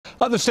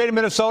Well, the state of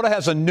Minnesota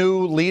has a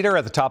new leader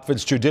at the top of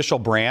its judicial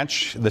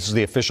branch. This is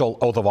the official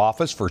oath of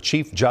office for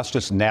Chief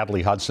Justice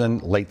Natalie Hudson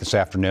late this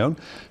afternoon.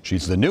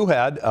 She's the new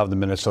head of the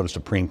Minnesota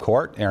Supreme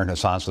Court. Aaron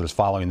Hassan is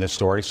following this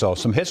story. So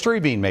some history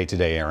being made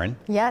today, Aaron.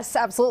 Yes,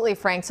 absolutely,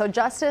 Frank. So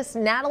Justice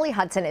Natalie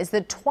Hudson is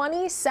the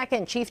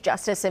 22nd Chief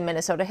Justice in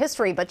Minnesota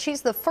history, but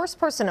she's the first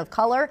person of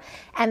color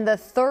and the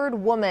third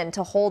woman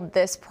to hold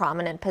this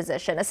prominent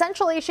position.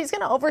 Essentially, she's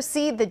going to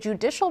oversee the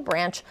judicial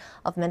branch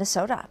of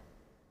Minnesota.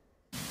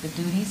 The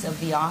duties of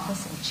the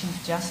office of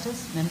Chief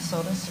Justice,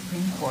 Minnesota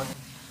Supreme Court.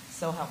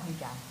 So help me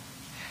God.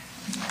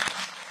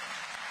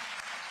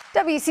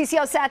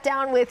 WCCO sat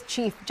down with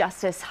Chief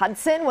Justice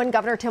Hudson when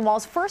Governor Tim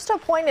Walz first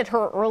appointed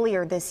her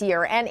earlier this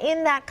year. And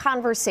in that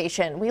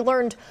conversation, we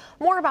learned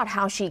more about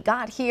how she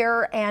got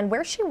here and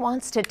where she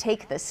wants to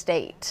take the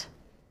state.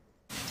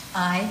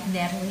 I,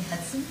 Natalie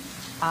Hudson.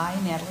 I,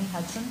 Natalie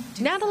Hudson.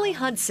 Natalie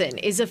Hudson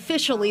is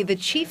officially the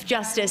Chief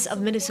Justice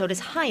of Minnesota's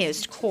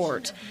highest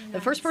court,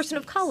 the first person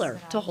of color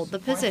to hold the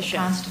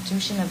position. The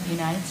Constitution of the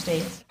United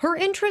States. Her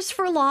interest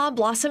for law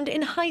blossomed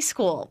in high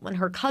school when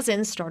her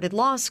cousin started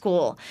law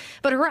school.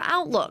 But her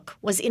outlook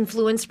was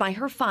influenced by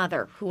her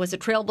father, who was a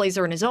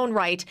trailblazer in his own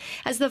right,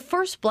 as the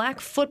first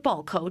black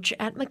football coach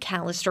at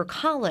McAllister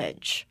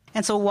College.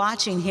 And so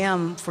watching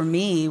him, for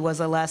me, was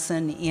a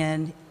lesson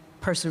in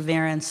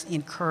perseverance,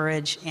 in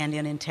courage, and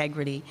in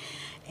integrity.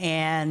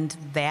 And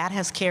that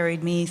has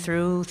carried me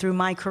through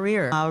my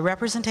career.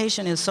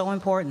 Representation is so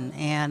important,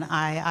 and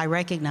I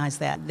recognize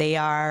that. They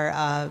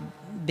are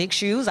big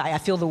shoes. I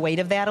feel the weight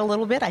of that a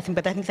little bit,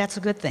 but I think that's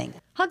a good thing.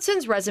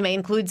 Hudson's resume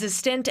includes a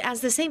stint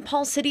as the St.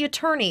 Paul City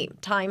Attorney,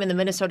 time in the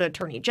Minnesota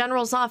Attorney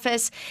General's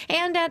office,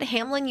 and at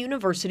Hamline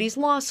University's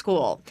law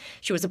school.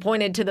 She was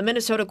appointed to the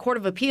Minnesota Court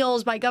of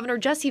Appeals by Governor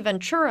Jesse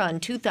Ventura in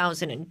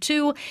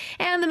 2002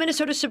 and the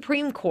Minnesota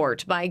Supreme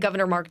Court by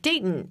Governor Mark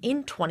Dayton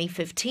in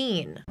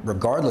 2015.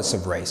 Regardless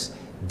of race,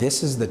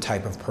 this is the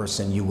type of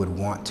person you would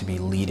want to be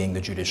leading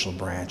the judicial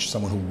branch,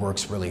 someone who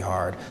works really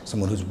hard,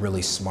 someone who's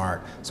really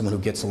smart, someone who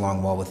gets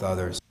along well with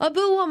others.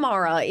 Abu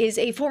Amara is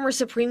a former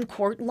Supreme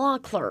Court law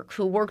clerk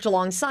who worked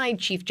alongside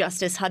Chief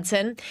Justice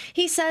Hudson.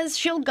 He says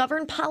she'll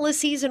govern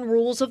policies and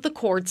rules of the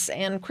courts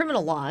and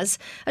criminal laws,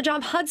 a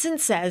job Hudson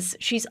says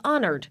she's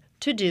honored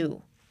to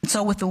do.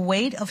 So with the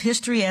weight of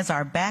history as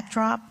our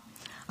backdrop,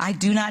 I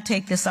do not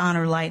take this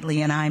honor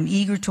lightly, and I am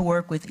eager to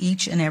work with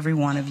each and every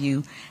one of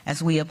you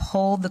as we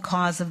uphold the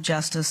cause of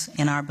justice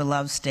in our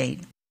beloved state.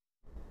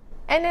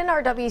 And in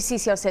our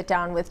WCCO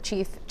sit-down with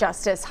Chief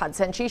Justice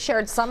Hudson, she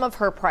shared some of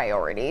her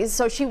priorities.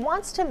 So she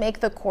wants to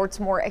make the courts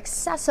more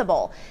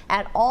accessible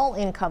at all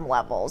income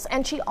levels.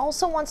 And she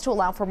also wants to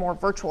allow for more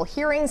virtual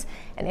hearings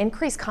and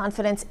increase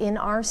confidence in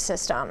our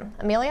system.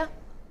 Amelia?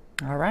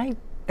 All right.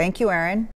 Thank you, Aaron.